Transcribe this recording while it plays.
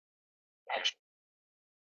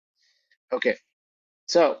Okay,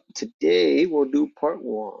 so today we'll do part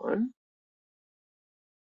one.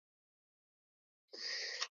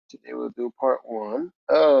 Today we'll do part one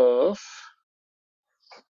of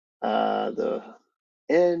the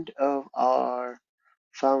end of our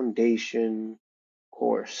foundation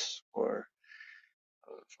course or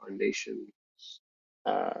foundation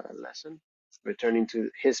lesson, returning to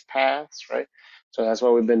his paths, right? So that's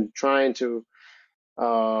what we've been trying to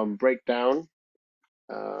break down.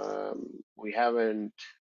 We haven't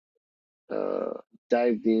uh,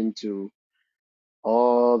 dived into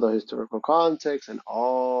all the historical context and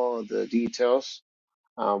all the details.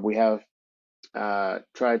 We have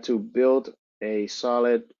tried to build a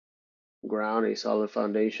solid ground, a solid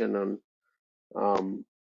foundation on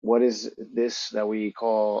what is this that we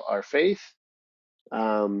call our faith,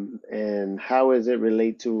 and how is it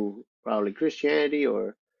relate to probably Christianity,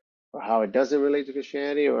 or how it doesn't relate to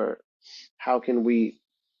Christianity, or how can we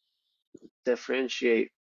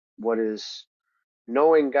differentiate what is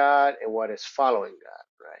knowing God and what is following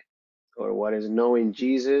God, right? Or what is knowing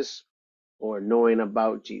Jesus or knowing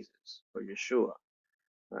about Jesus or Yeshua,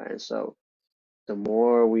 right? So the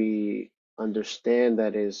more we understand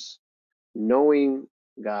that is knowing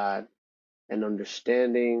God and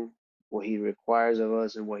understanding what He requires of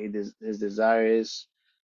us and what His desire is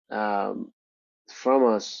um, from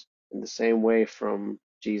us in the same way from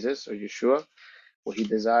Jesus or Yeshua, what He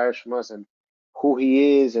desires from us and who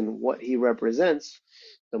He is and what He represents,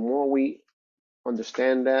 the more we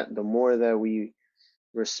understand that, the more that we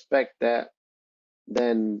respect that,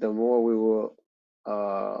 then the more we will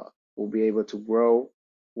be able to grow,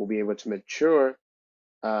 we'll be able to mature,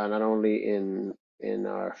 not only in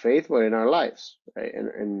our faith but in our lives, right?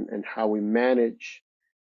 And how we manage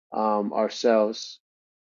ourselves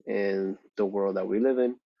in the world that we live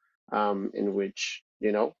in which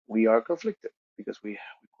we are conflicted because we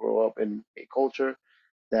grow up in a culture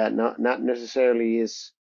that not necessarily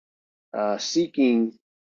is seeking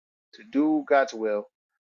to do God's will,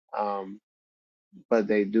 um, but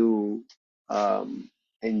they do um,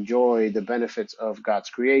 enjoy the benefits of God's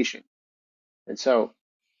creation. And so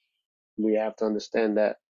we have to understand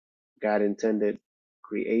that God intended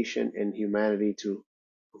creation and humanity to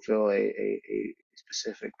fulfill a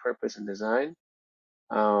specific purpose and design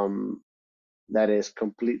um, that is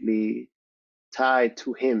completely tied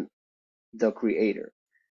to Him, the Creator.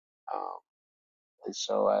 Um, and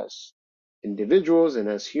so, as individuals and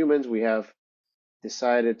as humans, we have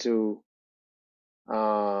decided to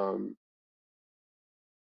um,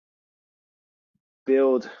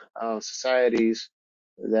 build societies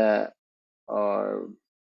that are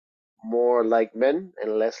more like men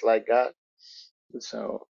and less like God. And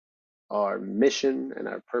so our mission and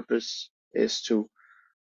our purpose is to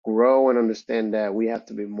grow and understand that we have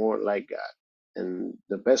to be more like God. And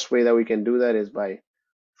the best way that we can do that is by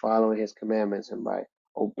following His commandments and by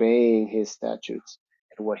obeying His statutes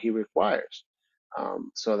and what He requires,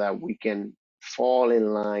 so that we can fall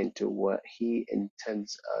in line to what He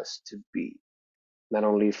intends us to be, not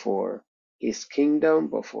only for His kingdom,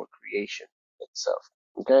 but for creation itself.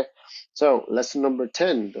 Okay? So, lesson number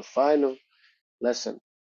 10, the final lesson,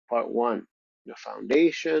 part one, the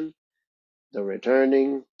foundation, the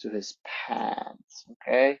returning to His paths.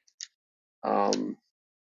 Okay? Um,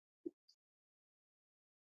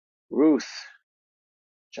 Ruth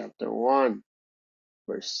chapter 1,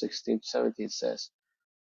 verse 16 to 17 says,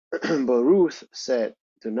 But Ruth said,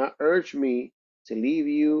 Do not urge me to leave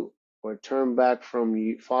you or turn back from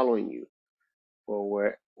you following you. For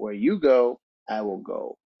where you go, I will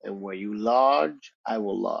go, and where you lodge, I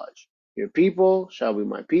will lodge. Your people shall be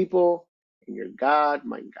my people, and your God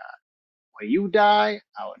my God. Where you die,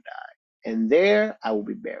 I will die, and there I will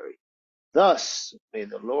be buried. Thus may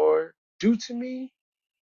the Lord do to me,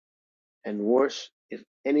 and worse, if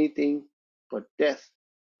anything but death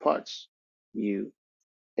parts you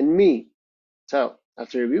and me. So,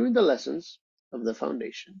 after reviewing the lessons of the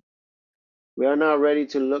foundation, we are now ready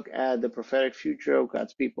to look at the prophetic future of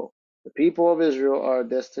God's people. The people of Israel are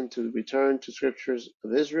destined to return to scriptures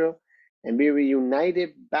of Israel and be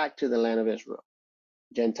reunited back to the land of Israel.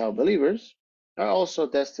 Gentile believers are also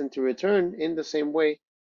destined to return in the same way,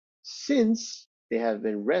 since they have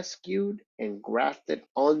been rescued and grafted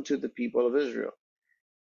onto the people of Israel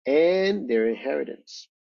and their inheritance.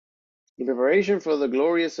 In preparation for the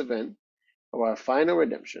glorious event of our final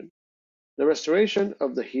redemption, the restoration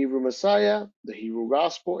of the Hebrew Messiah, the Hebrew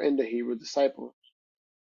gospel, and the Hebrew disciples,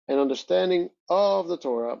 and understanding of the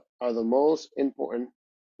Torah are the most important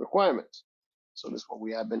requirements. So this is what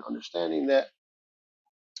we have been understanding, that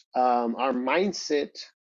our mindset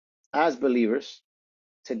as believers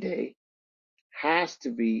today has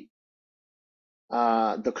to be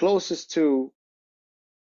The closest to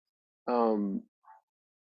um,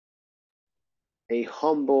 a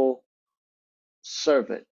humble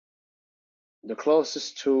servant, the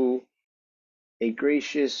closest to a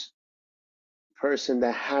gracious person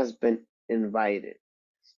that has been invited,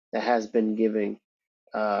 that has been given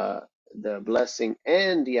uh, the blessing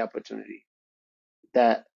and the opportunity,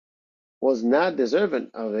 that was not deserving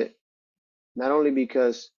of it, not only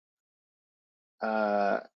because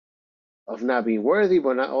uh, of not being worthy,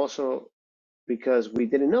 but not also because we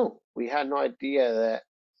didn't know. We had no idea that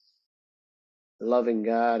loving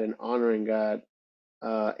God and honoring God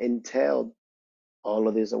entailed all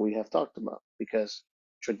of this that we have talked about. Because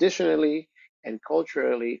traditionally and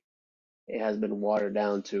culturally, it has been watered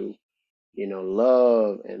down to,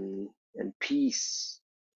 love and peace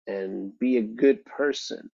and be a good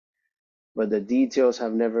person. But the details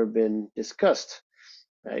have never been discussed,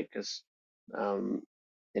 right? Because um,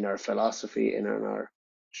 in our philosophy and in our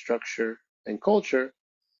structure and culture,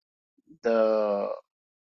 the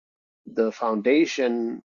the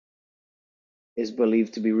foundation is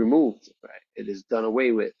believed to be removed, right? It is done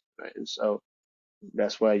away with, right? And so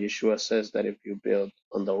that's why Yeshua says that if you build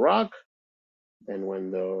on the rock, then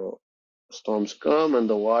when the storms come and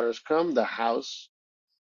the waters come, the house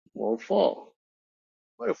won't fall.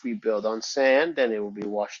 But if we build on sand, then it will be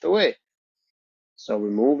washed away. So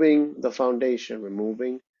removing the foundation,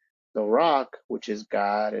 removing the rock, which is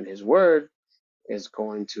God and His Word, is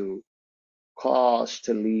going to cause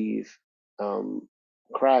to leave um,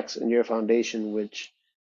 cracks in your foundation, which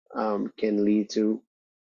can lead to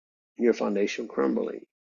your foundation crumbling.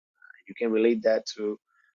 You can relate that to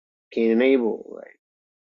Cain and Abel, right?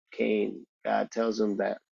 Cain, God tells him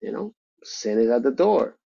that, sin is at the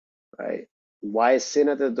door, right? Why is sin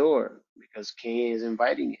at the door? Because Cain is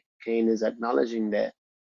inviting it. Cain is acknowledging that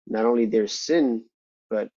not only there's sin,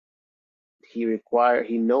 but he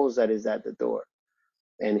knows that is at the door,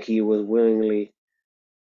 and he was willingly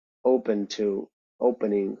open to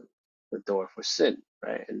opening the door for sin,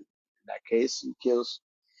 right? And in that case, he kills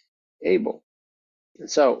Abel. And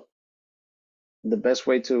so the best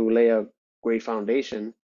way to lay a great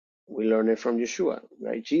foundation, we learn it from Yeshua,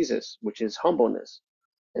 right? Jesus, which is humbleness.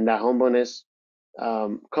 And that humbleness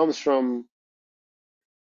comes from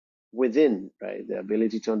within, right? The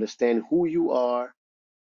ability to understand who you are,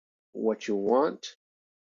 what you want,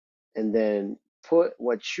 and then put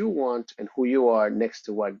what you want and who you are next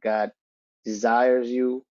to what God desires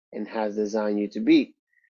you and has designed you to be.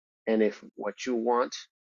 And if what you want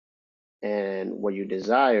and what you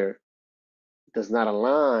desire does not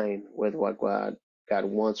align with what God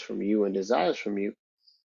wants from you and desires from you,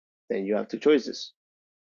 then you have two choices.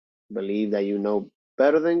 Believe that you know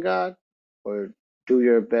better than God, or do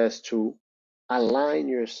your best to align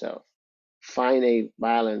yourself, find a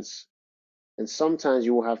balance, and sometimes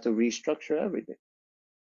you will have to restructure everything.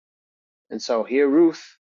 And so here,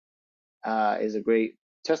 Ruth is a great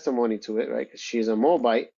testimony to it, right? Because she's a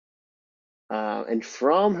Moabite, and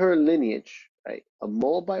from her lineage, right, a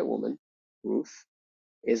Moabite woman, Ruth,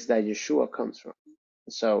 is that Yeshua comes from.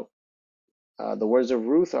 So the words of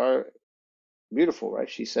Ruth are beautiful, right?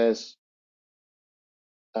 She says,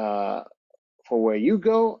 uh, "For where you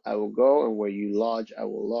go, I will go, and where you lodge, I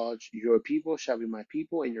will lodge. Your people shall be my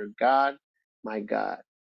people, and your God, my God."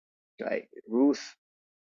 Right? Ruth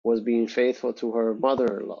was being faithful to her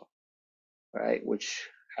mother-in-law, right, which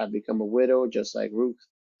had become a widow, just like Ruth.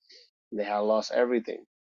 They had lost everything,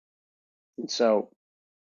 and so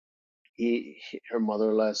her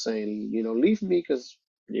mother-in-law is saying, leave me because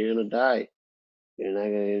you're gonna die. You're not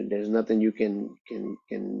gonna. There's nothing you can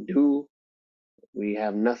do. We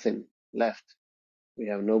have nothing left. We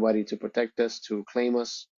have nobody to protect us, to claim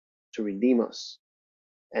us, to redeem us.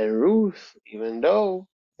 And Ruth, even though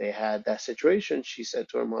they had that situation, she said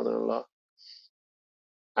to her mother-in-law,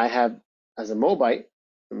 I have, as a Moabite,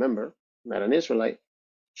 remember, not an Israelite,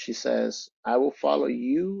 she says, I will follow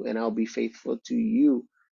you and I'll be faithful to you.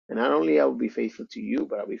 And not only I will be faithful to you,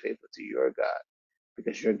 but I'll be faithful to your God,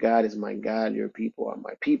 because your God is my God, your people are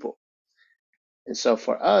my people. And so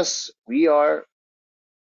for us, we are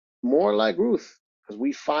more like Ruth, because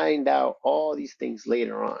we find out all these things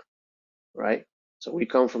later on, right? So we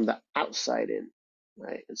come from the outside in,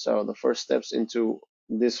 right? And so the first steps into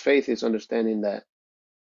this faith is understanding that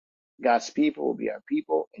God's people will be our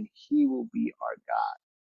people and He will be our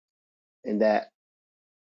God. And that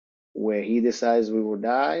where He decides we will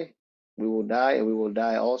die, and we will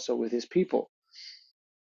die also with His people.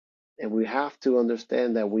 And we have to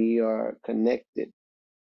understand that we are connected.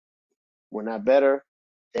 We're not better,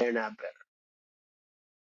 they're not better.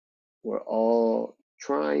 We're all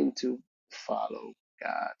trying to follow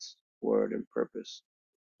God. word, and purpose.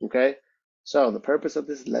 Okay? So the purpose of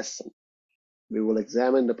this lesson, we will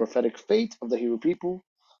examine the prophetic fate of the Hebrew people.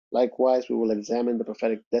 Likewise, we will examine the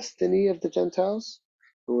prophetic destiny of the Gentiles.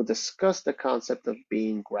 We will discuss the concept of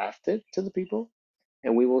being grafted to the people,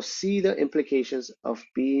 and we will see the implications of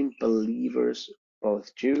being believers,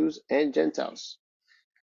 both Jews and Gentiles.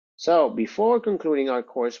 So, before concluding our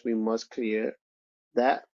course, we must clear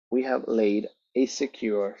that we have laid a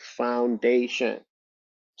secure foundation.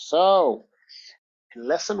 So, in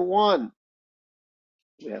lesson 1,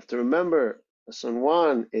 we have to remember lesson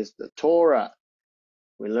 1 is the Torah.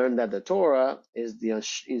 We learned that the Torah is the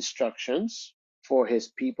instructions for his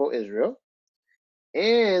people Israel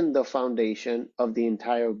and the foundation of the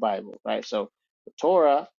entire Bible, right? So the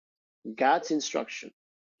Torah, God's instruction,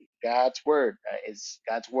 God's word,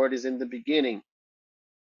 God's word is in the beginning,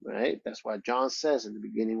 right? That's why John says in the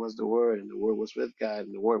beginning was the word, and the word was with God,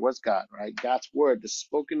 and the word was God, right? God's word, the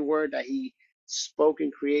spoken word that he spoke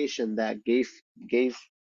in creation that gave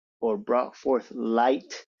or brought forth light,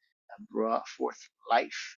 that brought forth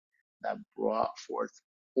life, that brought forth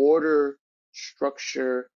order,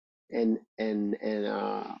 structure, and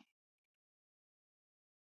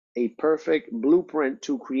a perfect blueprint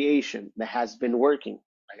to creation that has been working,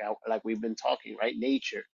 like we've been talking, right?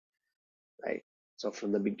 Nature, right? So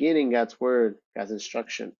from the beginning, God's word, God's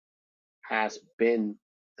instruction has been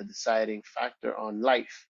the deciding factor on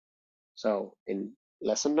life. So in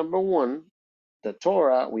lesson number 1, the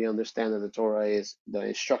Torah, we understand that the Torah is the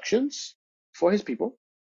instructions for his people,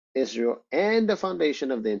 Israel, and the foundation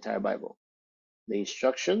of the entire Bible. The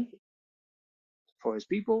instruction for his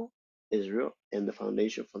people, Israel, and the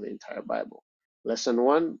foundation for the entire Bible. Lesson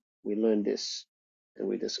 1, we learned this and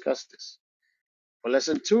we discussed this. For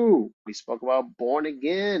lesson 2, we spoke about born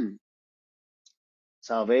again.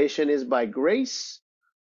 Salvation is by grace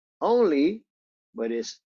only, but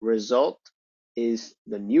its result is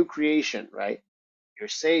the new creation, right? You're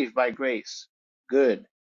saved by grace. Good.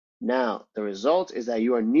 Now, the result is that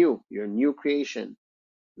you are new. You're a new creation,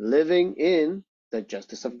 living in the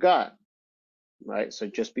justice of God, right? So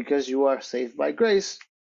just because you are saved by grace,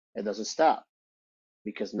 it doesn't stop,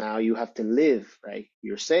 because now you have to live, right?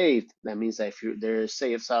 You're saved. That means that if there is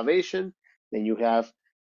saved salvation, then you have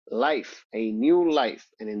life, a new life.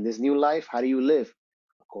 And in this new life, how do you live?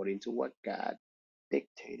 According to what God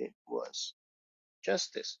dictated was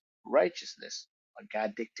justice, righteousness. What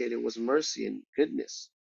God dictated was mercy and goodness.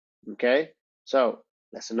 Okay? So,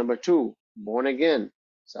 lesson number 2, born again.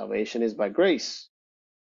 Salvation is by grace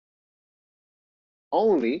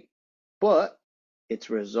only, but its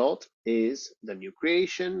result is the new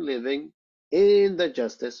creation living in the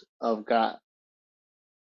justice of God.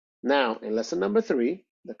 Now, in lesson number 3,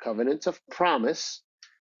 the covenants of promise,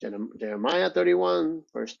 Jeremiah 31,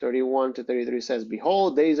 verse 31 to 33 says,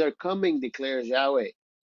 Behold, days are coming, declares Yahweh,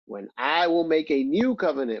 when I will make a new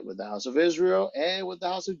covenant with the house of Israel and with the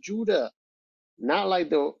house of Judah, not like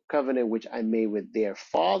the covenant which I made with their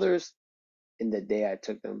fathers in the day I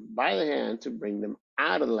took them by the hand to bring them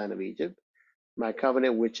out of the land of Egypt, my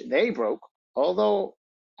covenant which they broke, although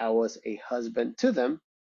I was a husband to them,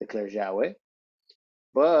 declares Yahweh.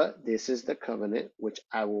 But this is the covenant which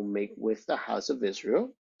I will make with the house of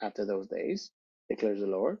Israel after those days, declares the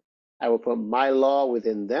Lord. I will put my law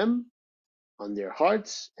within them on their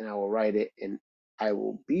hearts, and I will write it, and I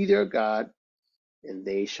will be their God, and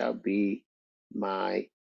they shall be my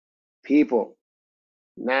people.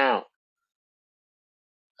 Now,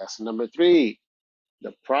 lesson number 3,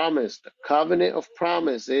 the promise, the covenant of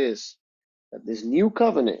promise is that this new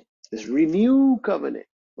covenant, this renewed covenant,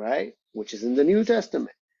 right, which is in the New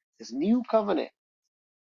Testament, this new covenant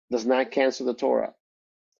does not cancel the Torah,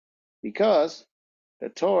 because the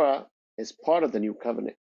Torah is part of the new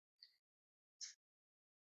covenant.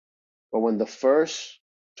 But when the first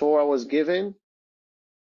Torah was given,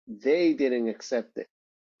 they didn't accept it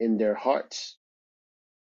in their hearts.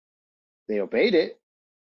 They obeyed it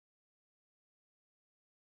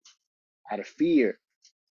out of fear,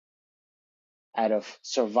 out of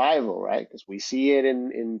survival, right? Because we see it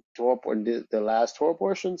in Torah, in the last Torah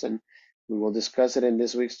portions, and we will discuss it in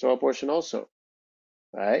this week's Torah portion also,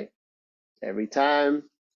 right? Every time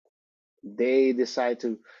they decide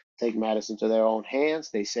to take matters into their own hands,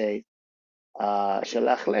 they say,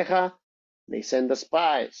 Shalach lecha, they send the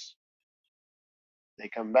spies. They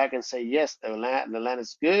come back and say, yes, the land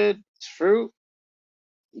is good, it's fruit,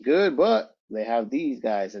 good, but they have these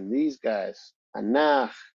guys and these guys,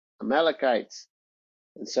 Anach, Amalekites,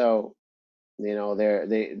 and so they're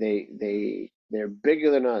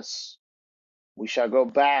bigger than us. We shall go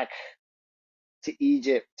back to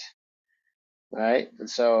Egypt, right? And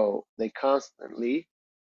so they constantly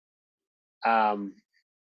um,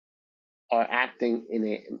 are acting in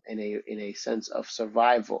a sense of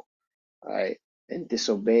survival, right, and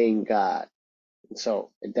disobeying God. And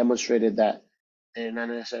so it demonstrated that they're not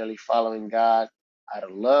necessarily following God out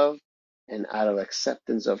of love and out of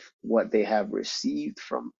acceptance of what they have received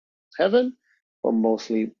from heaven, but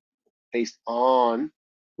mostly based on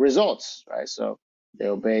results, right? So they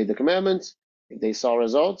obeyed the commandments. If they saw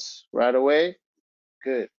results right away,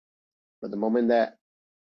 good. But the moment that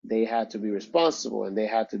they had to be responsible and they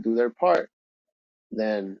had to do their part,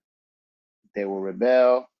 then they will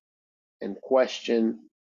rebel and question,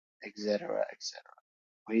 etc., etc.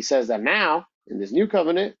 But he says that now in this new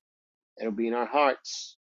covenant, it'll be in our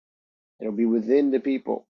hearts. It'll be within the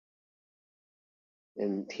people,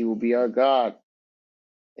 and he will be our God,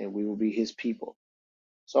 and we will be his people.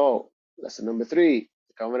 So, lesson number 3,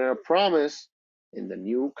 the covenant of promise in the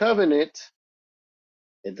new covenant,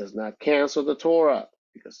 it does not cancel the Torah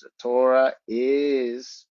because the Torah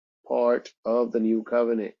is part of the new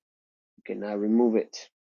covenant. You cannot remove it.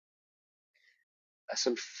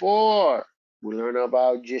 Lesson 4, we learn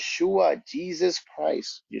about Yeshua, Jesus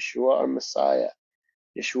Christ, Yeshua our Messiah.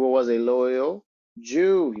 Yeshua was a loyal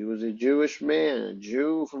Jew. He was a Jewish man, a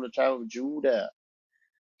Jew from the tribe of Judah.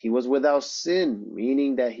 He was without sin,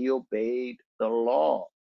 meaning that he obeyed the law.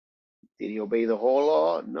 Did he obey the whole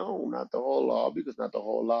law? No, not the whole law, because not the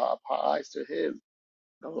whole law applies to him.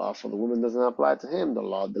 The law for the woman doesn't apply to him. The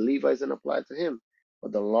law of the Levites doesn't apply to him.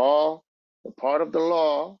 But the law, the part of the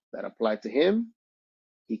law that applied to him,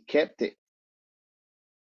 he kept it.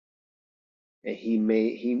 And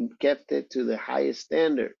he kept it to the highest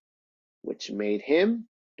standard, which made him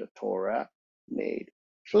the Torah made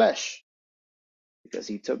flesh, because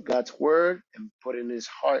he took God's word and put it in his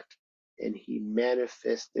heart, and he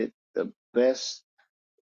manifested the best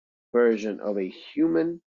version of a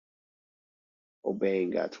human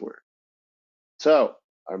obeying God's word. So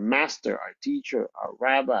our master, our teacher, our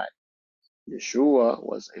rabbi, Yeshua,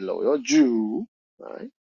 was a loyal Jew, right?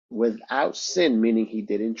 Without sin, meaning he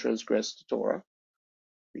didn't transgress the Torah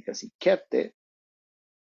because he kept it,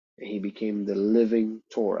 and he became the living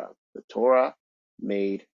Torah. The Torah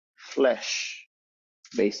made flesh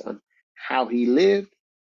based on how he lived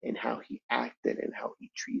and how he acted and how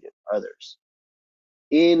he treated others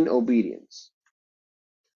in obedience.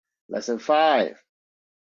 Lesson 5,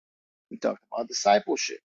 we talked about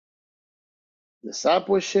discipleship.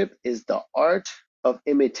 Discipleship is the art of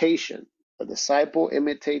imitation. A disciple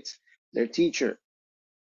imitates their teacher.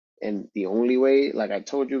 And the only way, like I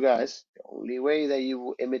told you guys, the only way that you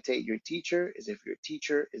will imitate your teacher is if your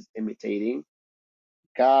teacher is imitating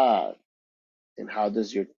God. And how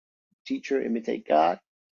does your teacher imitate God?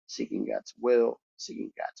 Seeking God's will,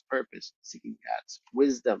 seeking God's purpose, seeking God's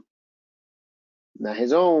wisdom. Not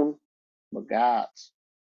his own, but God's.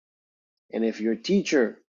 And if your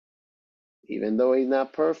teacher, even though he's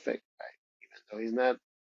not perfect, right, even though he's not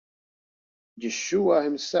Yeshua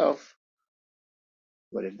himself,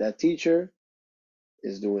 but if that teacher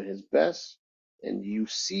is doing his best and you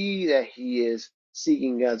see that he is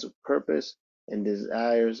seeking God's purpose and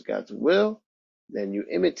desires God's will, then you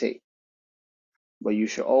imitate. But you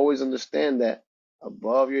should always understand that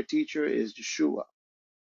above your teacher is Yeshua,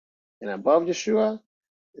 and above Yeshua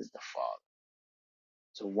is the Father.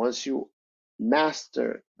 So once you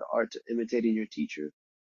master the art of imitating your teacher,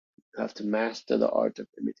 you have to master the art of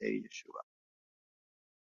imitating Yeshua.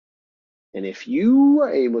 And if you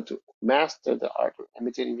are able to master the art of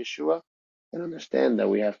imitating Yeshua, then understand that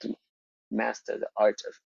we have to master the art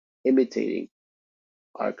of imitating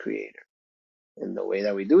our Creator. And the way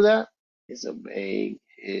that we do that is obeying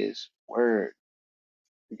His Word.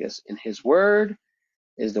 Because in His Word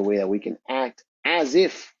is the way that we can act as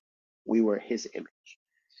if we were His image.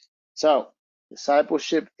 So,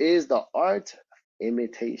 discipleship is the art of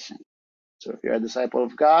imitation. So, if you're a disciple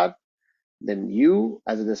of God, then you,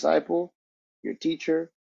 as a disciple, your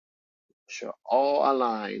teacher, should all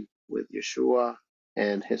align with Yeshua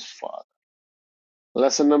and his Father.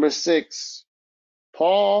 Lesson number 6,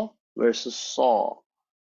 Paul versus Saul.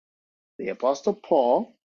 The Apostle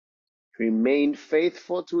Paul remained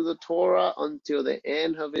faithful to the Torah until the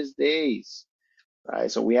end of his days.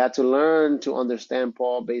 Right? So we had to learn to understand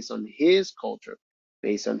Paul based on his culture,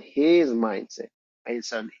 based on his mindset,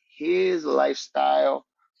 based on his lifestyle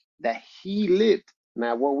that he lived.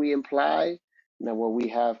 Not what we imply, not what we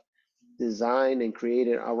have designed and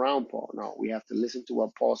created around Paul. No, we have to listen to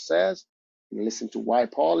what Paul says and listen to why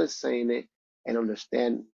Paul is saying it and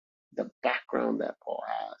understand the background that Paul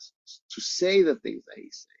has to say the things that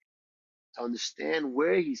he's saying, to understand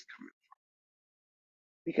where he's coming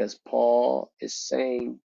from. Because Paul is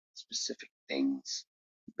saying specific things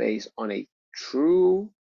based on a true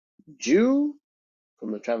Jew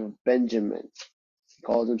from the tribe of Benjamin. He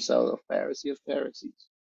calls himself a Pharisee of Pharisees.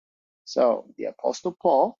 So the Apostle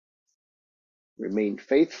Paul remained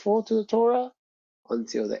faithful to the Torah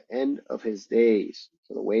until the end of his days.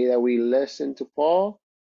 So the way that we listen to Paul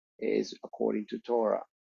is according to Torah.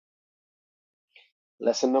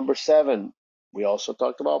 Lesson number 7. We also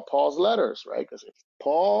talked about Paul's letters, right? Because if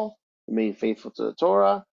Paul remained faithful to the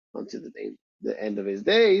Torah until the end of his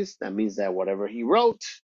days, that means that whatever he wrote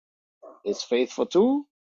is faithful to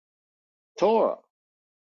Torah,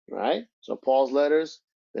 right? So Paul's letters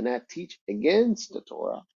do not teach against the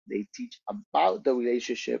Torah. They teach about the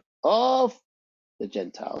relationship of the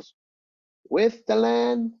Gentiles with the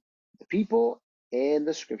land, the people, and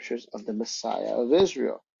the scriptures of the Messiah of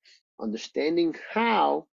Israel. Understanding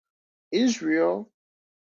how Israel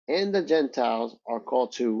and the Gentiles are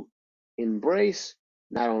called to embrace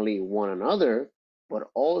not only one another, but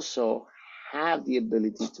also have the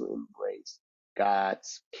ability to embrace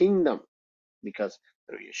God's kingdom. Because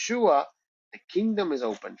through Yeshua, the kingdom is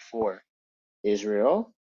open for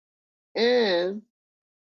Israel and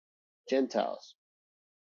Gentiles.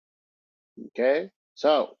 Okay?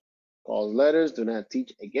 So, Paul's letters do not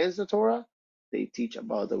teach against the Torah, they teach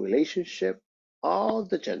about the relationship of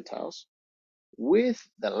the Gentiles with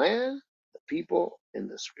the land, the people, and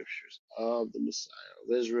the scriptures of the Messiah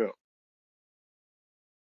of Israel.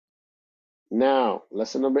 Now,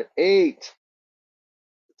 lesson number 8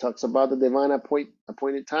 talks about the divine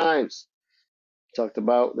appointed times. Talked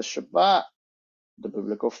about the Shabbat, the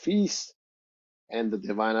biblical feast, and the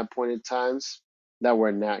divine appointed times that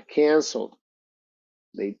were not canceled.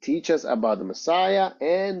 They teach us about the Messiah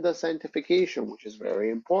and the sanctification, which is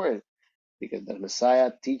very important because the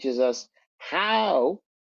Messiah teaches us how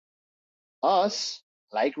us,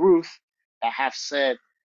 like Ruth, that have said,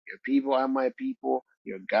 your people are my people,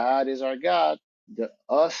 your God is our God,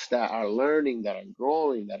 us that are learning, that are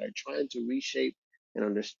growing, that are trying to reshape and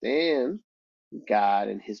understand God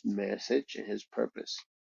and his message and his purpose.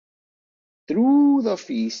 Through the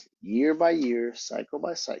feast, year by year, cycle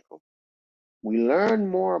by cycle, we learn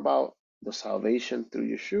more about the salvation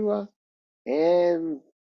through Yeshua and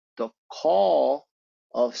the call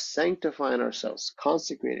of sanctifying ourselves,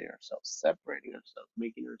 consecrating ourselves, separating ourselves,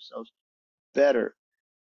 making ourselves better,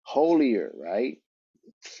 holier, right?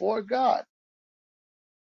 For God.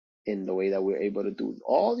 In the way that we're able to do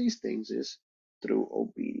all these things is through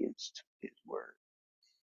obedience to his word.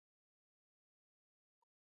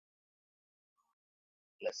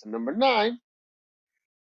 Lesson number 9,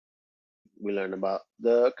 we learn about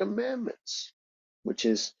the commandments, which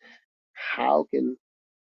is how can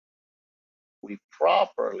we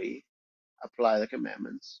properly apply the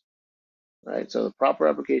commandments, right? So the proper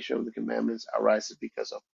application of the commandments arises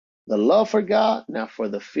because of the love for God, not for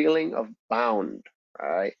the feeling of bound, all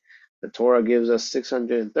right? The Torah gives us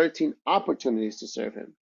 613 opportunities to serve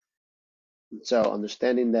him. So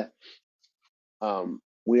understanding that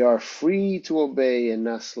we are free to obey and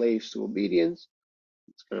not slaves to obedience,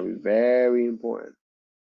 it's going to be very important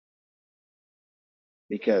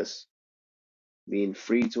because being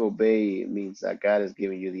free to obey means that God is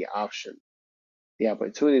giving you the option, the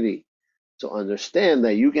opportunity to understand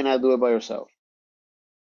that you cannot do it by yourself.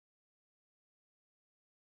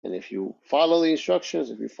 And if you follow the instructions,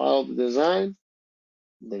 if you follow the design,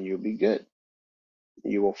 then you'll be good.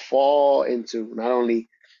 You will fall into not only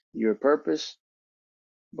your purpose,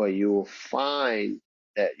 but you will find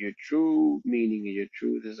that your true meaning and your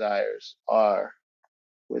true desires are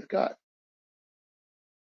with God.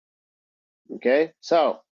 Okay?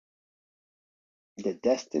 So, the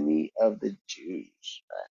destiny of the Jews.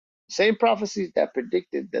 Right? Same prophecies that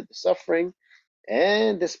predicted that the suffering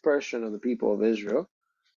and dispersion of the people of Israel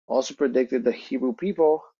also predicted the Hebrew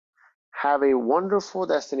people have a wonderful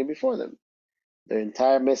destiny before them. The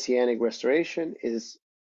entire messianic restoration is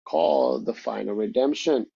called the final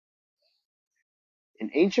redemption.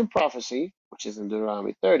 In ancient prophecy, which is in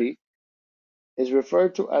Deuteronomy 30, is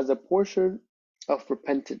referred to as a portion of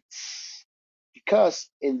repentance. Because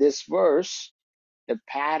in this verse, the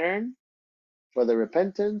pattern for the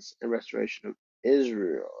repentance and restoration of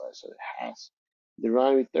Israel, as it has.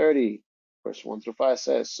 Deuteronomy 30, verse 1 through 5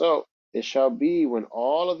 says, so it shall be when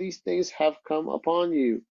all of these things have come upon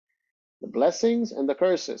you, the blessings and the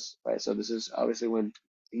curses, right? So this is obviously when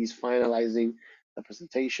he's finalizing the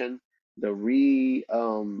presentation, the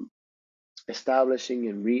establishing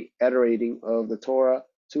and reiterating of the Torah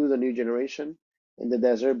to the new generation in the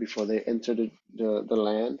desert before they enter the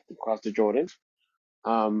land, across the Jordan.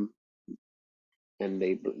 And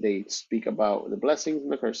they speak about the blessings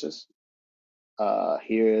and the curses.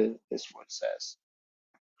 Here is what it says.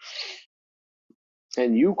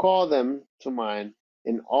 And you call them to mind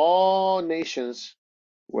in all nations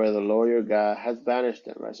where the Lord your God has banished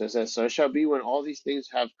them. Right. So it says, so it shall be when all these things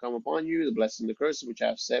have come upon you, the blessing and the curses which I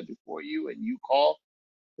have set before you, and you call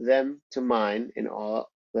them to mind in all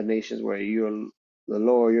the nations where the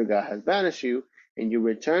Lord your God has banished you, and you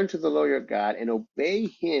return to the Lord your God and obey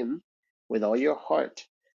him with all your heart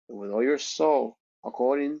and with all your soul,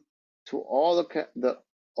 according to all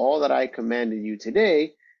that I commanded you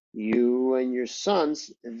today, you and your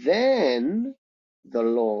sons, then the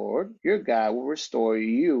Lord your God will restore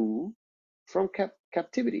you from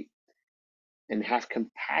captivity and have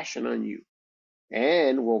compassion on you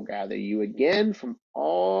and will gather you again from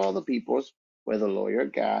all the peoples where the Lord your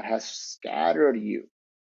God has scattered you.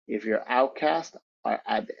 If your outcasts are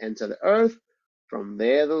at the ends of the earth, from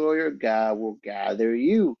there the Lord your God will gather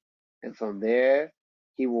you, and from there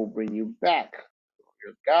he will bring you back.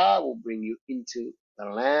 Your God will bring you into the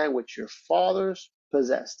land which your fathers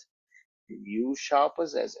possessed, and you shall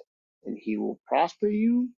possess it, and he will prosper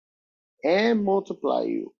you and multiply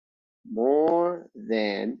you more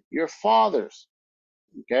than your fathers.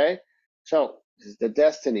 Okay? So this is the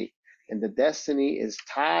destiny. And the destiny is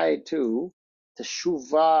tied to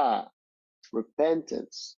teshuvah,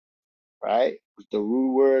 repentance, right? With the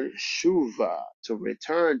root word shuva, to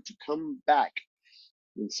return, to come back.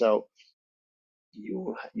 And so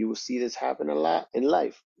you will see this happen a lot in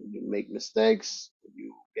life. When you make mistakes,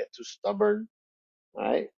 you get too stubborn,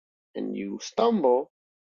 right? And you stumble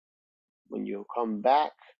when you come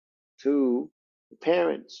back to your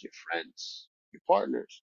parents, your friends, your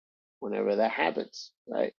partners, whenever that happens,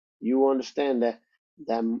 right? You understand that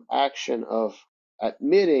that action of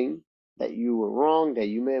admitting that you were wrong, that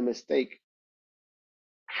you made a mistake,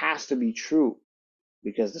 has to be true,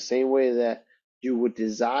 because the same way that you would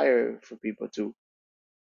desire for people to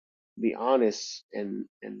be honest and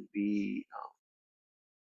be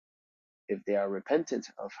if they are repentant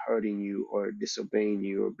of hurting you or disobeying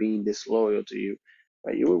you or being disloyal to you,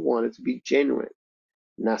 right? You would want it to be genuine,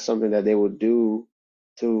 not something that they would do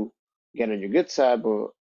to get on your good side, but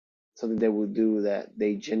something they will do that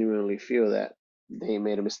they genuinely feel that they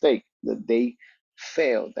made a mistake, that they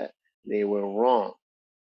failed, that they were wrong.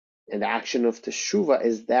 And the action of teshuvah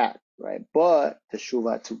is that, right? But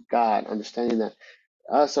teshuvah to God, understanding that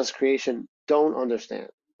us as creation don't understand,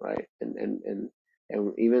 right? And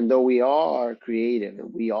even though we are creative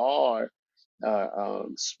and we are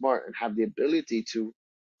smart and have the ability to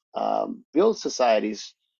build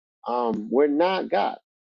societies, we're not God,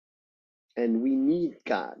 and we need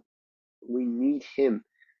God. We need Him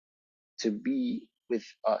to be with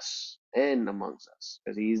us and amongst us,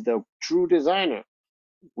 because he's the true designer.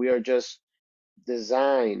 We are just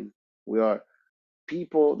design. We are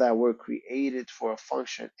people that were created for a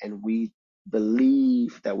function, and we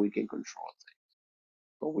believe that we can control things,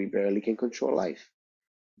 but we barely can control life,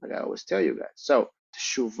 like I always tell you guys. So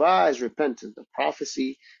Teshuvah is repentance. The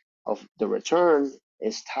prophecy of the return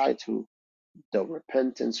is tied to the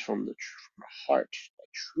repentance from the heart that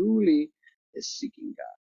truly is seeking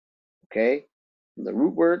God. Okay? And the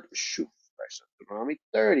root word shuv, right? So Deuteronomy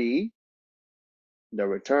 30, the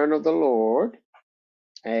return of the Lord,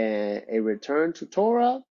 and a return to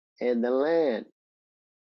Torah and the land.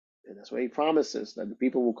 And that's what he promises, that the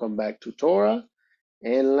people will come back to Torah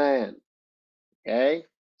and land. Okay?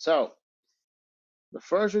 So the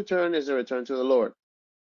first return is the return to the Lord.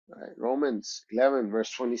 Right? Romans 11,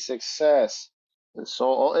 verse 26 says, and so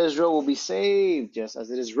all Israel will be saved, just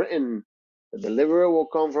as it is written, the deliverer will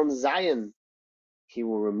come from Zion. He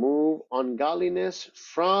will remove ungodliness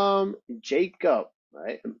from Jacob,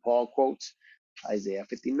 right? And Paul quotes Isaiah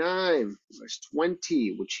 59, verse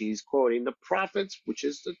 20, which he's quoting the prophets, which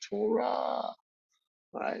is the Torah,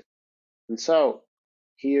 right? And so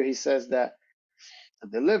here he says that the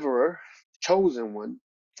deliverer, the chosen one,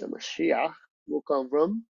 the Mashiach, will come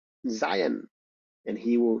from Zion, and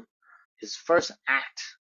his first act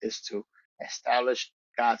is to establish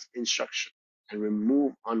God's instruction and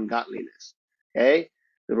remove ungodliness. Okay?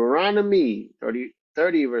 Deuteronomy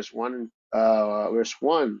 30 verse 1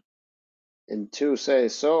 and 2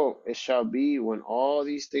 says, so it shall be when all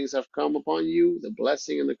these things have come upon you, the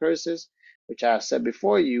blessing and the curses, which I have set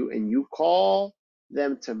before you, and you call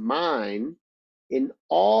them to mind in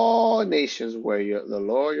all nations where the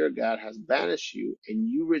Lord your God has banished you, and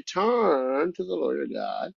you return to the Lord your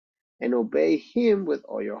God and obey him with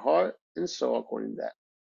all your heart and soul, according to that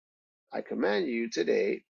I command you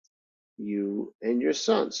today, you and your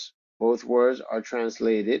sons. Both words are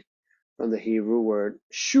translated from the Hebrew word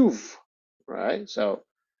shuv, right? So,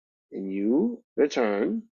 and you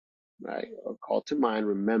return, right? Or call to mind,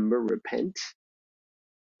 remember, repent,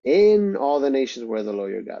 in all the nations where the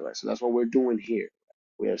Lord your God, right? So that's what we're doing here.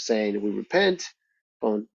 We are saying we repent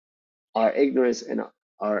from our ignorance and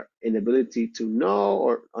our inability to know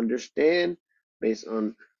or understand based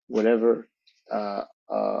on whatever uh,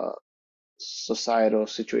 uh, societal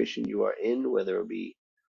situation you are in, whether it be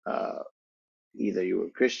uh, either you were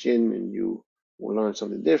Christian and you will learn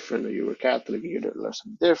something different, or you were Catholic and you learn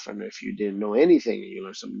something different, or if you didn't know anything and you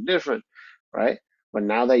learn something different, right? But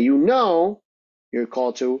now that you know, you're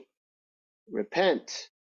called to repent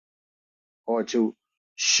or to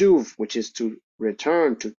shuv, which is to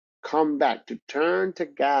return, to come back, to turn to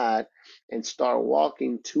God and start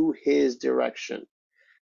walking to His direction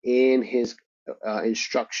in His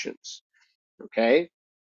instructions. Okay?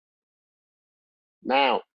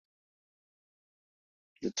 Now,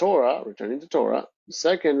 the Torah, returning to Torah, the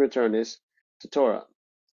second return is to Torah.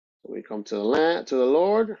 So we come to the land, to the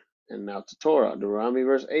Lord, and now to Torah. Deuteronomy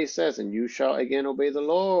verse 8 says, and you shall again obey the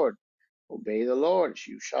Lord. Obey the Lord.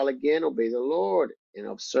 You shall again obey the Lord and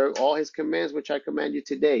observe all His commands, which I command you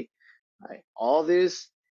today. Right? All this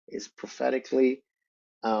is prophetically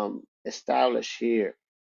established here.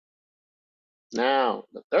 Now,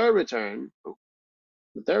 the third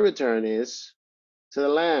return is to the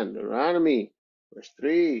land. Deuteronomy, verse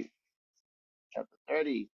 3, chapter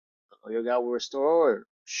 30. The Lord your God will restore,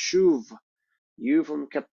 shuv, you from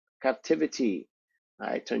captivity.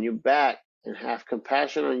 I turn you back and have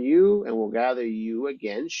compassion on you and will gather you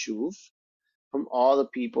again, shuv, from all the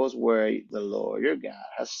peoples where the Lord your God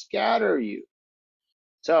has scattered you.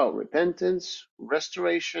 So, repentance,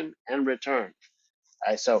 restoration, and return.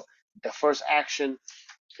 All right, so the first action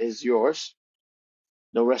is yours.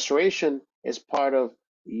 The restoration is part of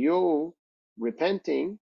you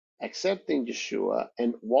repenting, accepting Yeshua,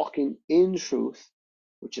 and walking in truth,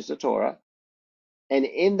 which is the Torah. And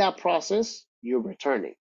in that process, you're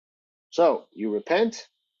returning. So you repent,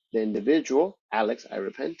 the individual, Alex, I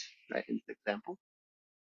repent, right, in the example.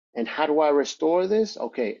 And how do I restore this?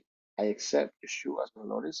 Okay, I accept Yeshua as my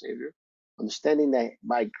Lord and Savior, understanding that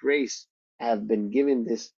by grace I have been given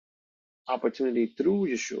this opportunity through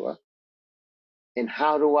Yeshua. And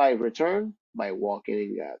how do I return? By walking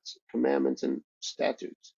in God's commandments and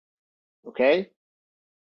statutes. Okay?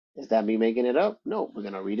 Is that me making it up? No, we're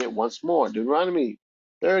going to read it once more. Deuteronomy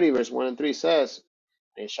 30, verse 1 and 3 says,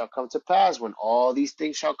 and it shall come to pass when all these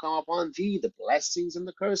things shall come upon thee, the blessings and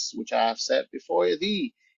the curses which I have set before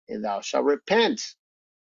thee, and thou shalt repent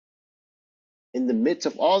in the midst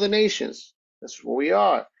of all the nations. That's where we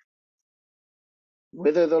are.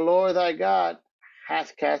 Whither the Lord thy God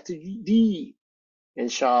hath cast thee,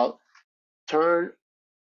 and shall turn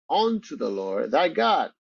unto the Lord thy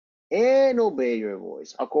God, and obey your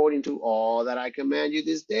voice, according to all that I command you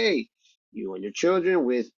this day, you and your children,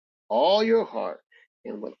 with all your heart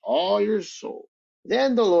and with all your soul.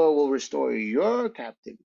 Then the Lord will restore your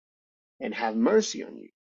captivity and have mercy on you,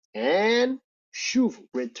 and shuv,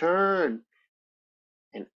 return,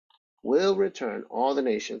 and will return all the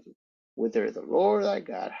nations whither the Lord thy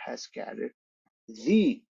God has scattered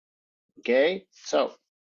thee. Okay, so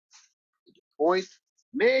the point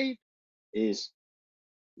made is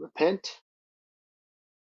repent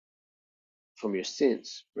from your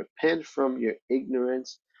sins, repent from your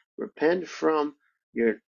ignorance, repent from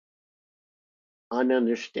your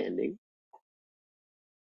ununderstanding.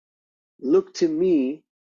 Look to me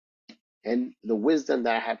and the wisdom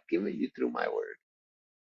that I have given you through my word.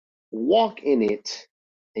 Walk in it,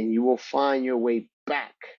 and you will find your way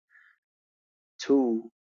back to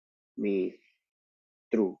me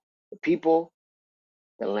through the people,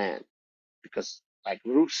 the land. Because, like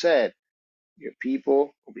Ruth said, your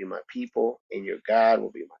people will be my people, and your God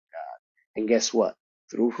will be my God. And guess what?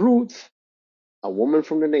 Through Ruth, a woman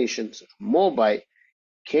from the nations, Moabite,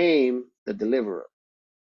 came the deliverer.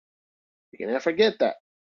 You can never forget that.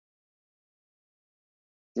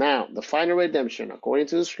 Now, the final redemption, according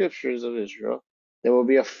to the scriptures of Israel, there will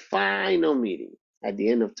be a final meeting at the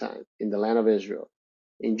end of time in the land of Israel.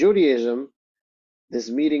 In Judaism, this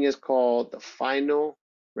meeting is called the final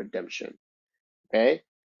redemption. Okay?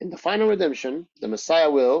 In the final redemption, the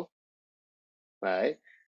Messiah will, right,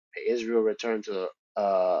 make Israel return to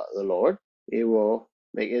the Lord. He will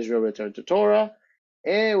make Israel return to Torah,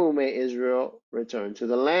 and will make Israel return to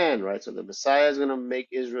the land, right? So the Messiah is going to make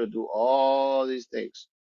Israel do all these things.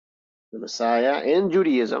 The Messiah in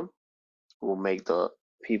Judaism will make the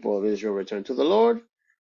people of Israel return to the Lord,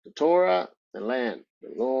 the Torah, and land.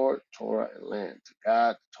 The Lord, Torah, and land. To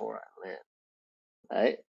God, Torah, and land.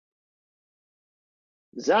 Right?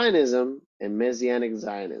 Zionism and Messianic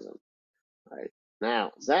Zionism. Right?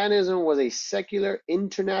 Now, Zionism was a secular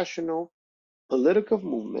international political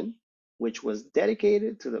movement which was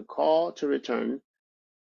dedicated to the call to return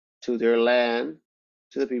to their land,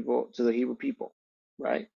 to the people, to the Hebrew people,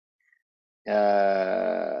 right?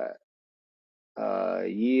 Uh,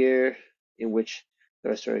 Year in which the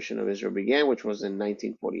restoration of Israel began, which was in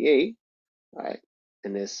 1948, right?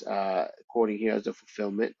 And this, quoting here as the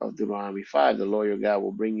fulfillment of Deuteronomy 5, the Lord your God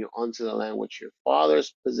will bring you unto the land which your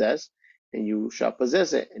fathers possessed, and you shall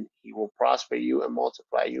possess it, and he will prosper you and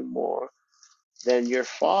multiply you more than your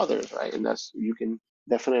fathers, right? And that's, you can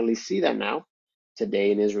definitely see that now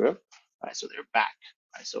today in Israel, right? So they're back,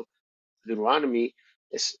 right? So Deuteronomy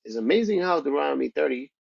is amazing how Deuteronomy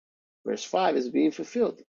 30 verse 5 is being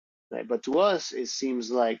fulfilled, right? But to us, it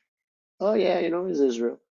seems like, oh yeah, it's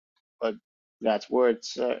Israel. But God's word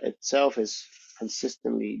itself is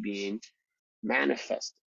consistently being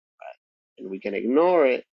manifested, right? And we can ignore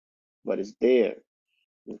it, but it's there.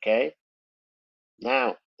 Okay.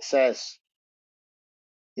 Now it says,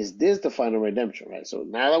 is this the final redemption, right? So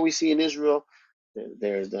now that we see in Israel,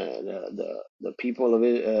 there's the people of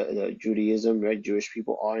the Judaism, right? Jewish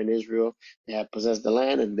people are in Israel. They have possessed the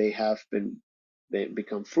land, and they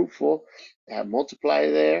become fruitful. They have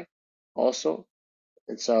multiplied there also.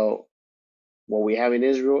 And so what we have in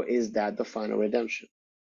Israel is that the final redemption.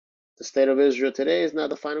 The state of Israel today is not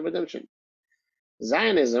the final redemption.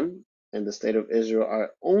 Zionism and the state of Israel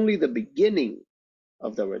are only the beginning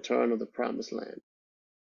of the return of the promised land.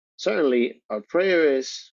 Certainly, our prayer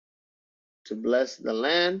is to bless the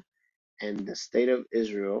land and the state of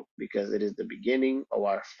Israel because it is the beginning of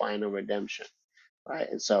our final redemption, right?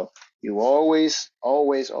 And so you always,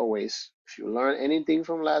 always, always, if you learn anything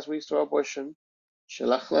from last week's Torah portion,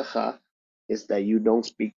 Shalach Lecha, is that you don't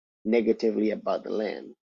speak negatively about the land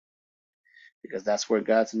because that's where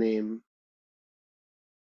God's name,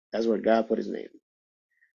 that's where God put his name.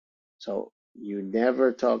 So you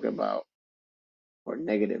never talk about or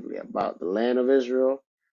negatively about the land of Israel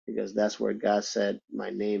because that's where God said, my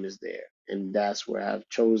name is there. And that's where I've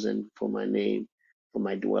chosen for my name, for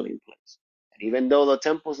my dwelling place. And even though the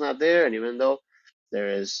temple's not there, and even though there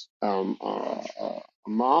is a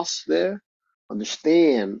mosque there,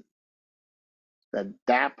 understand that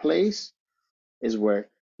that place is where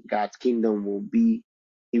God's kingdom will be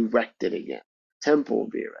erected again. The temple will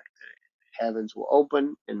be erected. Heavens will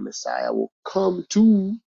open and Messiah will come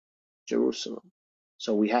to Jerusalem.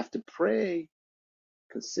 So we have to pray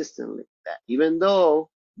consistently that even though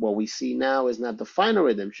what we see now is not the final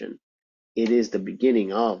redemption, it is the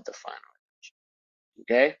beginning of the final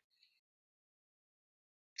redemption. Okay?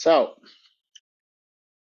 So,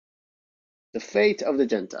 the fate of the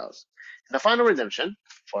Gentiles. The final redemption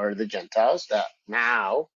for the Gentiles that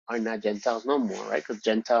now are not Gentiles no more, right? Because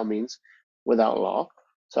Gentile means without law.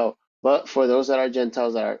 So, but for those that are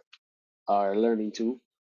Gentiles that are learning to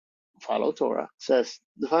follow Torah, says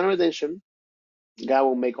the final redemption, God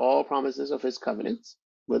will make all promises of his covenants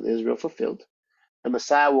with Israel fulfilled. The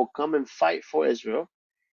Messiah will come and fight for Israel.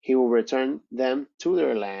 He will return them to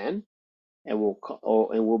their land and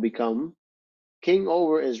will become king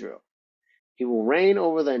over Israel. He will reign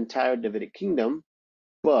over the entire Davidic kingdom,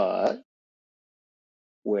 but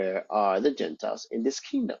where are the Gentiles in this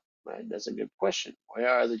kingdom? Right? That's a good question. Where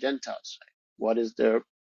are the Gentiles? What is their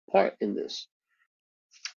part in this?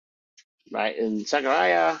 Right? In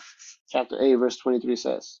Zechariah chapter 8, verse 23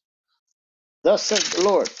 says, thus says the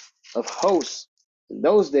Lord of hosts, in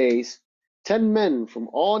those days, 10 men from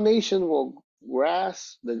all nations will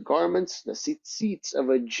grasp the garments, the seats of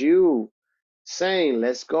a Jew, saying,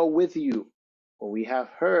 let's go with you. For we have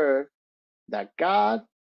heard that God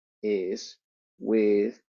is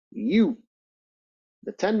with you.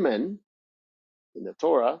 The 10 men in the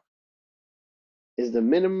Torah is the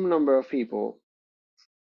minimum number of people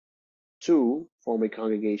to form a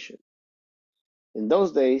congregation. In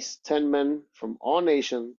those days, 10 men from all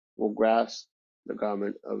nations will grasp the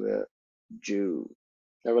garment of a Jew.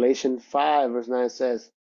 Revelation 5 verse 9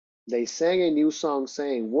 says, they sang a new song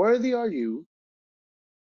saying, worthy are you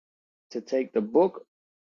to take the book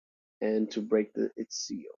and to break its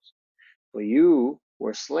seals. For you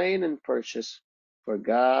were slain and purchased for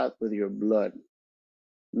God with your blood.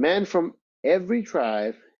 Men from every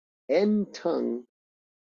tribe and tongue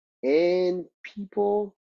and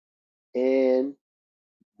people and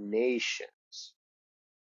nations.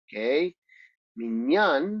 Okay?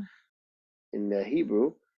 Minyan in the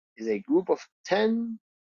Hebrew is a group of 10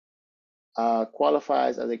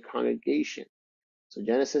 qualifies as a congregation. So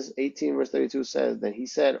Genesis 18 verse 32 says, then he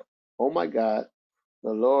said, oh my God,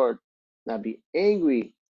 the Lord not be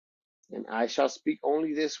angry, and I shall speak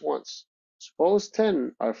only this once. Suppose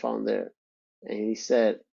 10 are found there. And he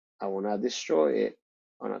said, I will not destroy it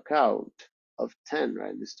on account of 10,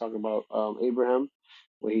 right? This is talking about Abraham,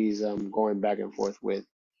 where he's going back and forth with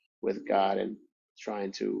God and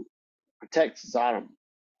trying to protect Sodom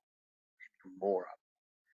and Gomorrah.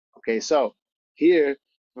 Okay, so here,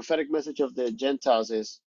 prophetic message of the Gentiles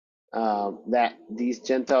is that these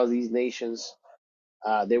Gentiles, these nations,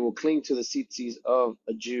 they will cling to the tzitzis of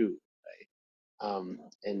a Jew,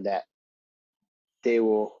 and that they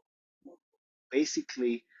will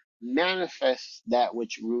basically manifest that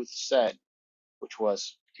which Ruth said, which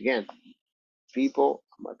was, again, people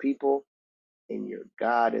are my people, and your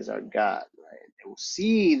God is our God, right? They will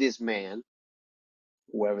see this man,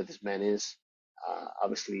 whoever this man is.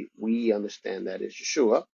 Obviously, we understand that is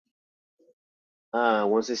Yeshua.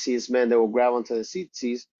 Once they see this man, they will grab onto the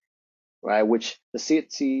tzitzis, right? Which the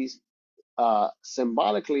tzitzis,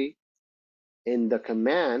 symbolically in the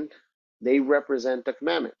command, they represent the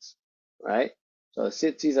commandments, right? So the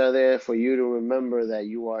tzitzis are there for you to remember that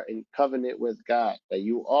you are in covenant with God, that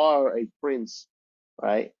you are a prince,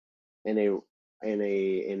 right? In a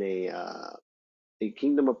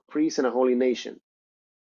kingdom of priests and a holy nation,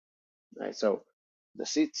 right? So the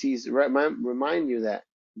tzitzis remind you that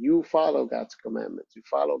you follow God's commandments, you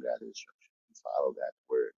follow God's instructions, you follow God's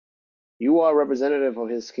word. You are representative of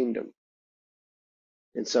His kingdom,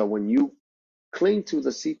 and so when you cling to the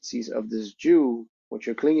tzitzis of this Jew, what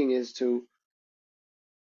you're clinging is to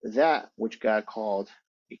that which God called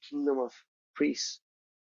a kingdom of priests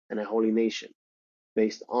and a holy nation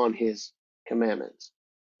based on His commandments.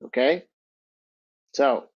 Okay?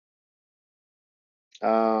 So,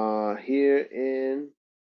 here in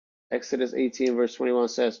Exodus 18, verse 21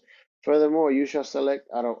 says, furthermore, you shall select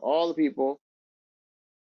out of all the people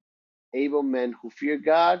able men who fear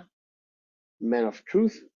God, men of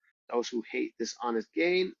truth, those who hate dishonest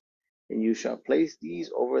gain, and you shall place these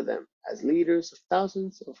over them as leaders of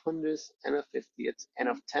thousands, of hundreds, and of fiftieths, and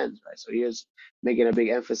of tens. Right. So here's making a big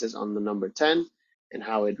emphasis on the number 10 and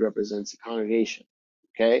how it represents the congregation.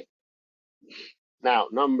 Okay. Now,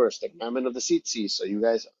 Numbers, the commandment of the tzitzis. So you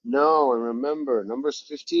guys know and remember Numbers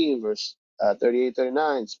 15, verse 38,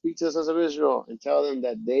 39. Speak to the sons of Israel and tell them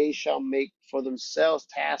that they shall make for themselves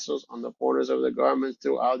tassels on the corners of their garments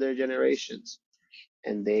throughout their generations.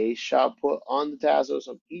 And they shall put on the tassels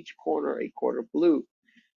of each corner a quarter blue.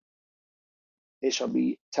 It shall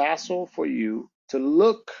be tassel for you to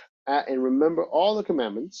look at and remember all the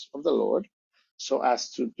commandments of the Lord, so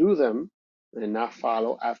as to do them and not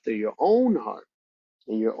follow after your own heart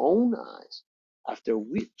and your own eyes, after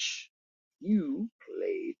which you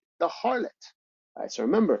played the harlot. All right, so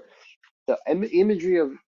remember, the imagery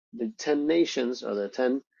of the 10 nations or the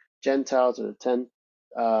 10 Gentiles or the 10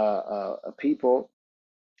 people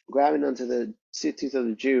grabbing onto the cities of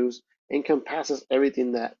the Jews encompasses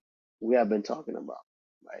everything that we have been talking about,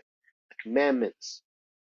 right? The commandments.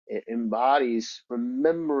 It embodies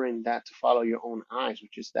remembering that to follow your own eyes,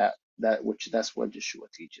 which is that's what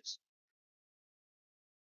Yeshua teaches,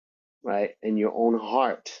 right? In your own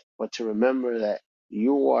heart, but to remember that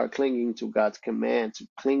you are clinging to God's command, to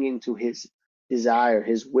clinging to His desire,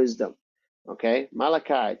 His wisdom. Okay,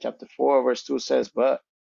 Malachi chapter 4 verse 2 says, "But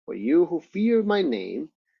for you who fear my name,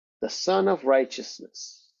 the Son of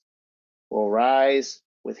Righteousness will rise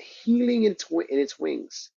with healing in its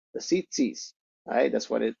wings." The tzitzis, right?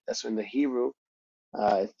 That's in the Hebrew.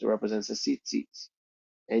 It represents the tzitzis.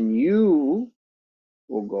 And you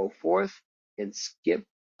will go forth and skip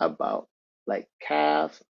about like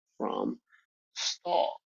calf from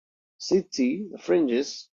stall. Siti, the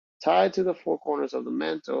fringes, tied to the four corners of the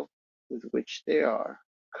mantle with which they are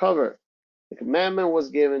covered. The commandment was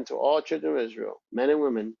given to all children of Israel, men and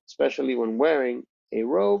women, especially when wearing a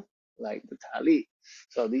robe like the talit.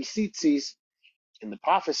 So these tzitzis in the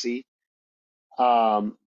prophecy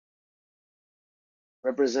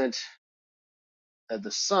represent that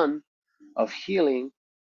the son of healing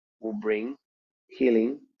will bring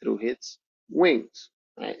healing through its wings,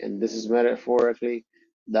 right? And this is metaphorically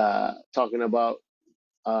talking about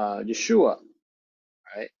Yeshua,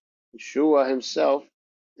 right? Yeshua himself,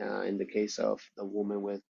 in the case of the woman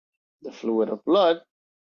with the fluid of blood,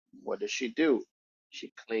 what does she do?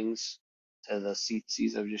 She clings to the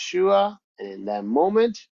tzitzis of Yeshua, and in that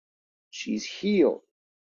moment, she's healed,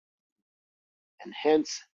 and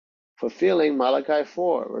hence fulfilling Malachi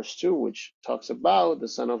 4, verse 2, which talks about the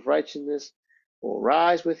Son of Righteousness will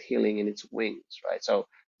rise with healing in its wings, right? So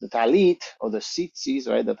the talit or the tzitzis,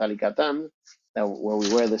 right, the talikatan, that where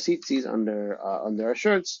we wear the tzitzis under our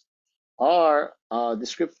shirts, are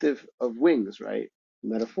descriptive of wings, right?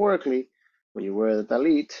 Metaphorically, when you wear the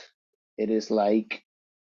talit, it is like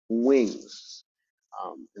wings.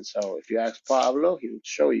 And so if you ask Pablo, he would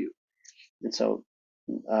show you. And so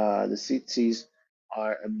The tzitzis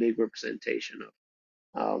are a big representation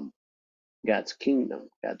of God's kingdom,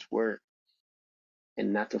 God's word,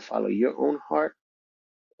 and not to follow your own heart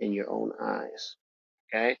and your own eyes.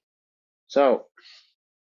 Okay, so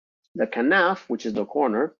the kanaf, which is the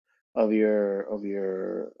corner of your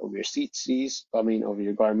tzitzis, I mean of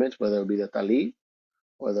your garments, whether it be the talit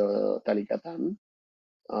or the talikatan,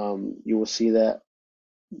 you will see that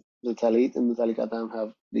the talit and the talikatan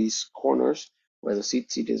have these corners where the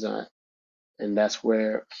tzitzit is at, and that's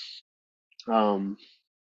where um,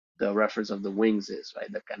 the reference of the wings is,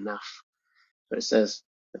 right? The kanaf. So it says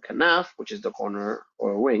the kanaf, which is the corner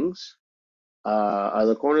or wings, are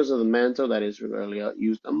the corners of the mantle that is regularly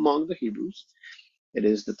used among the Hebrews. It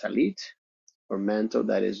is the talit or mantle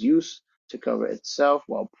that is used to cover itself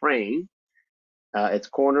while praying. Its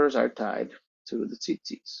corners are tied to the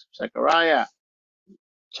tzitzis. Zechariah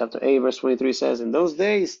chapter 8, verse 23 says, in those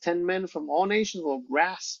days, 10 men from all nations will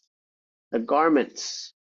grasp the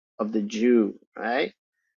garments of the Jew, right?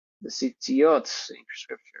 The tzitziot in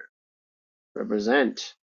scripture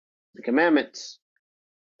represent the commandments.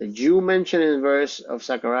 The Jew mentioned in verse of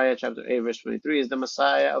Zechariah chapter 8, verse 23 is the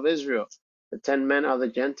Messiah of Israel. The 10 men are the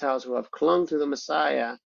Gentiles who have clung to the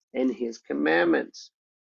Messiah and his commandments,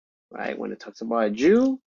 right? When it talks about a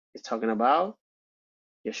Jew, it's talking about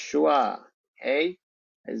Yeshua. Okay?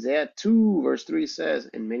 Isaiah 2, verse 3 says,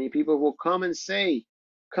 and many people will come and say,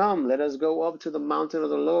 come, let us go up to the mountain of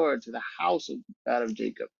the Lord, to the house of God of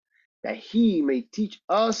Jacob, that he may teach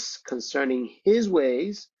us concerning his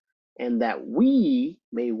ways, and that we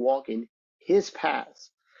may walk in his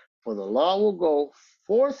paths. For the law will go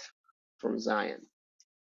forth from Zion.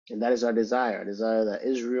 And that is our desire that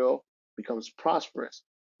Israel becomes prosperous,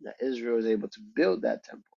 that Israel is able to build that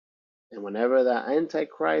temple. And whenever the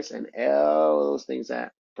Antichrist and all those things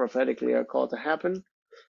that prophetically are called to happen,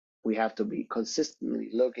 we have to be consistently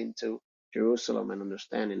looking to Jerusalem and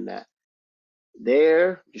understanding that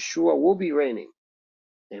there Yeshua will be reigning,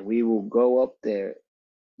 and we will go up there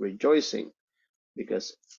rejoicing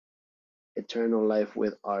because eternal life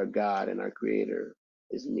with our God and our Creator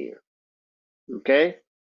is near. Okay?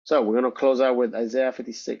 So we're going to close out with Isaiah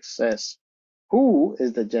 56 says, who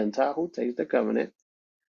is the Gentile who takes the covenant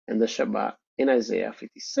and the Shabbat in Isaiah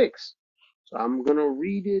 56? So I'm going to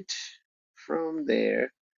read it from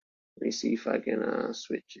there. Let me see if I can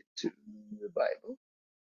switch it to the Bible.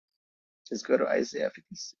 Let's go to Isaiah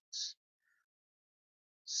 56.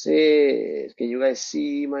 Says, can you guys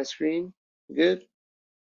see my screen? Good?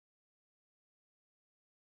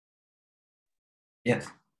 Yes.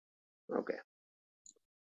 Okay.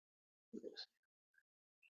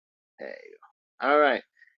 There you go. All right.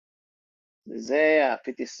 Isaiah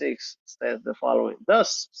 56 says the following.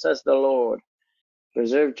 Thus says the Lord,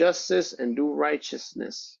 preserve justice and do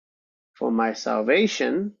righteousness, for my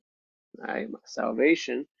salvation, right? My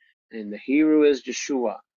salvation, and the hero is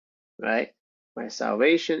Yeshua, right? My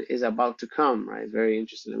salvation is about to come, right? It's very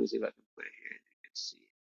interesting. Let me see if I can put it here. You can see.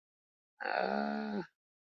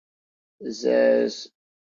 It says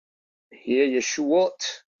here, Yeshuot,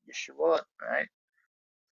 right?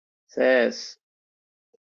 Says,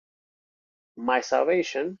 my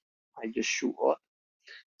salvation, my Yeshuot,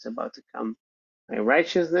 is about to come. My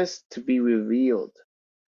righteousness to be revealed.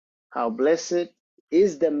 How blessed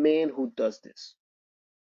is the man who does this,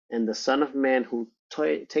 and the Son of Man who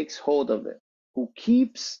takes hold of it, who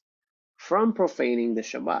keeps from profaning the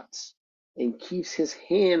Shabbats, and keeps his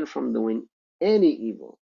hand from doing any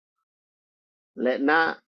evil. Let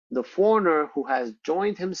not the foreigner who has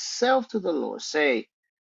joined himself to the Lord say,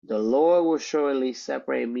 the Lord will surely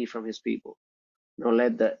separate me from his people. Nor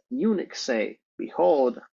let the eunuch say,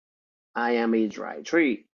 behold, I am a dry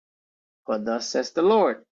tree. For thus says the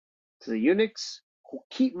Lord to the eunuchs who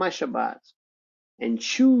keep my Shabbats and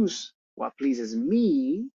choose what pleases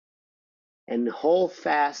me and hold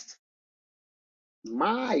fast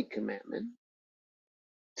my commandment,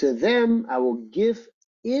 to them I will give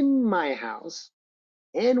in my house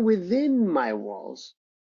and within my walls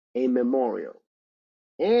a memorial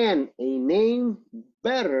and a name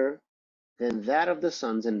better than that of the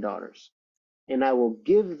sons and daughters. And I will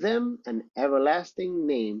give them an everlasting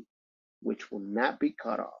name which will not be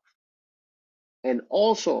cut off. And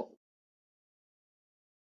also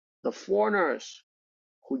the foreigners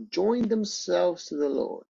who join themselves to the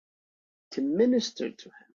Lord to minister to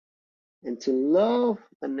him and to love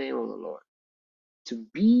the name of the Lord, to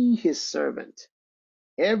be his servant.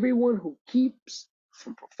 Everyone who keeps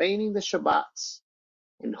from profaning the Shabbats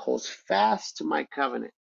and holds fast to my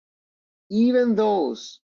covenant, even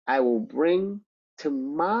those I will bring to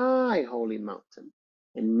my holy mountain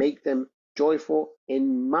and make them joyful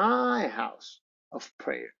in my house. of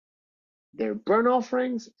prayer. Their burnt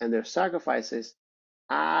offerings and their sacrifices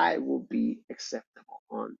I will be acceptable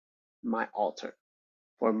on my altar.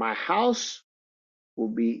 For my house will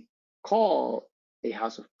be called a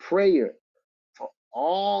house of prayer for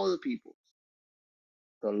all the peoples.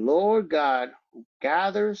 The Lord God who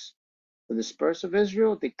gathers the dispersed of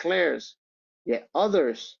Israel declares, yet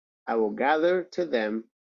others I will gather to them,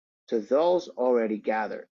 to those already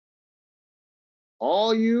gathered.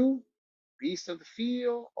 All you beasts of the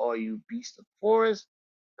field, all you beasts of the forest,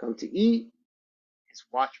 come to eat. His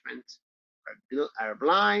watchmen are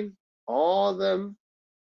blind, all of them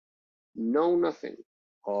know nothing.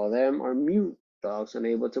 All of them are mute, dogs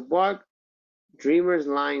unable to bark, dreamers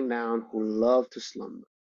lying down who love to slumber.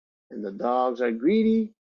 And the dogs are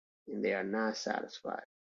greedy, and they are not satisfied.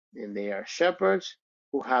 And they are shepherds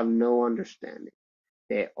who have no understanding.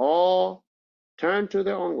 They all turn to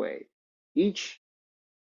their own way, each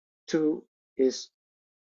to his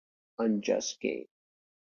unjust gain.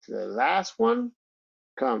 To the last one,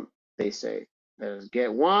 come, they say, let us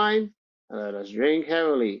get wine, and let us drink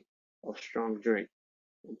heavily of strong drink.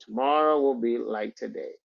 And tomorrow will be like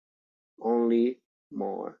today, only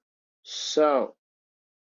more so.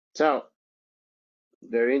 So,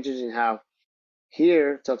 very interesting how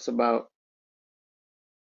here talks about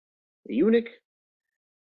the eunuch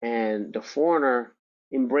and the foreigner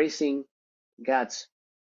embracing God's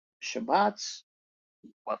Shabbats,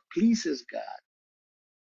 what pleases God,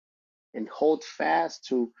 and hold fast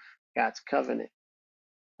to God's covenant,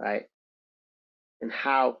 right? And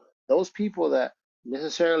how those people that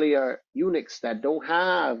necessarily are eunuchs that don't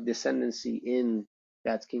have descendancy in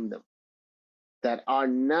God's kingdom, that are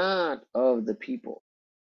not of the people,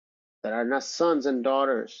 that are not sons and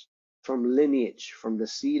daughters from lineage, from the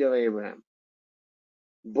seed of Abraham,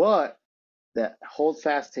 but that hold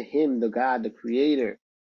fast to him, the God, the creator,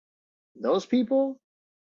 those people,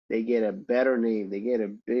 they get a better name. They get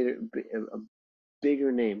a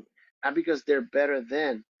bigger name. Not because they're better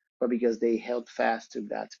than, but because they held fast to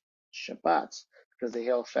God's Shabbats, because they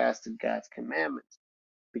held fast to God's commandments,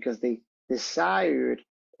 because they desired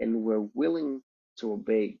and were willing to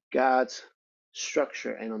obey God's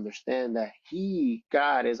structure and understand that He,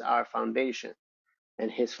 God, is our foundation.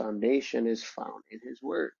 And His foundation is found in His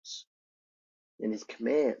words, in His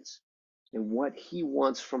commands, and what He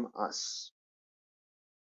wants from us.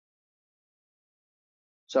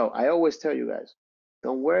 So I always tell you guys,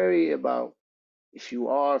 don't worry about if you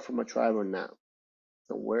are from a tribe or not.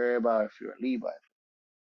 Don't worry about if you're a Levite,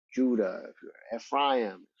 Judah, if you're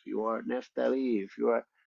Ephraim, if you are Naphtali, if you are,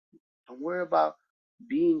 don't worry about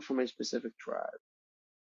being from a specific tribe.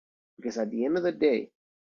 Because at the end of the day,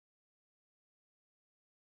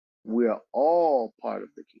 we are all part of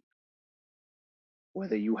the kingdom.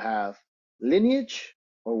 Whether you have lineage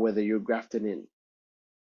or whether you're grafted in.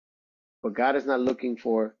 But God is not looking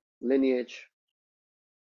for lineage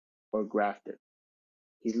or grafted.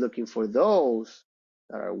 He's looking for those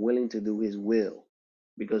that are willing to do His will.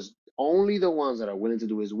 Because only the ones that are willing to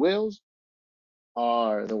do His wills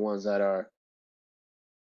are the ones that are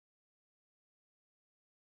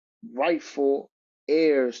rightful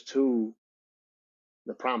heirs to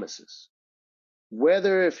the promises.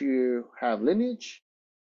 Whether if you have lineage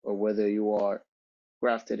or whether you are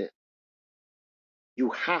grafted in,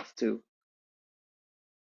 you have to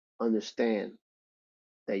understand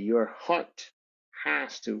that your heart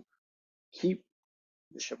has to keep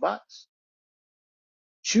the Shabbats,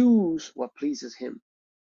 choose what pleases Him,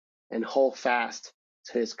 and hold fast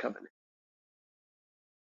to His covenant.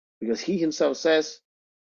 Because He Himself says,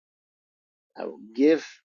 I will give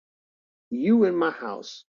you in my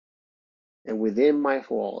house and within my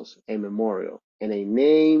walls a memorial and a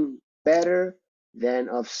name better than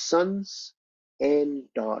of sons and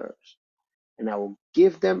daughters. And I will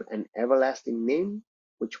give them an everlasting name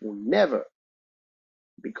which will never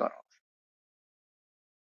be cut off.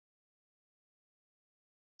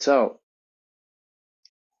 So,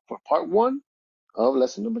 for part one of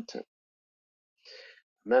lesson number 10,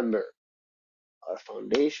 remember, our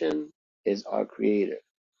foundation is our Creator.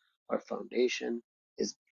 Our foundation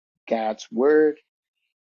is God's Word.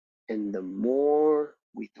 And the more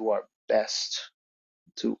we do our best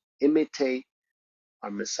to imitate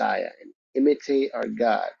our Messiah and imitate our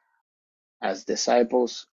God as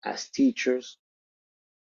disciples, as teachers,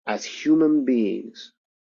 as human beings,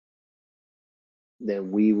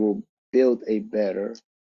 then we will build a better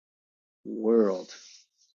world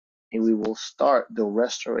and we will start the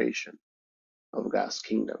restoration of God's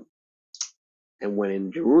kingdom. And when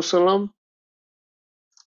in Jerusalem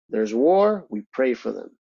there's war, we pray for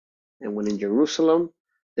them. And when in Jerusalem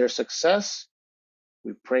there's success,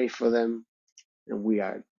 we pray for them and we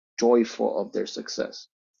are joyful of their success.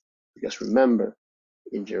 Because remember,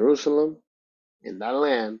 in Jerusalem, in that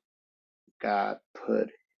land, God put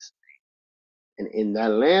his name. And in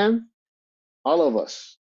that land, all of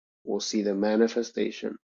us will see the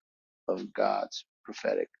manifestation of God's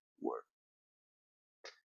prophetic word.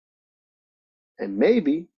 And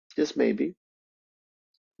maybe, just maybe,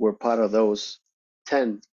 we're part of those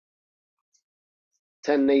 10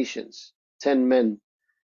 nations, 10 men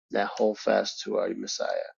that hold fast to our Messiah,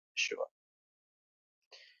 Yeshua.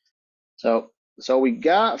 So that's all we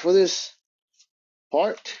got for this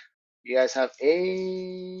part. You guys have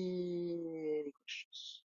any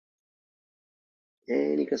questions?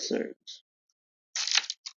 Any concerns?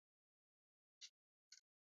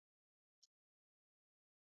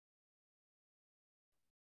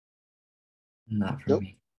 Not for Nope.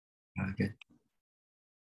 me. Okay.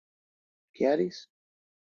 Kiaris?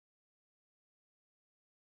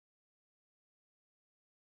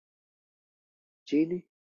 Genie?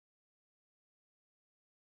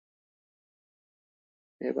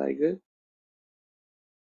 Everybody good?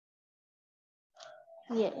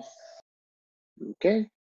 Yes. Okay.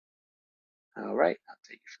 All right. I'll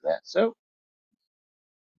take you for that. So,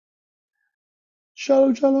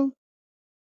 shalom, shalom.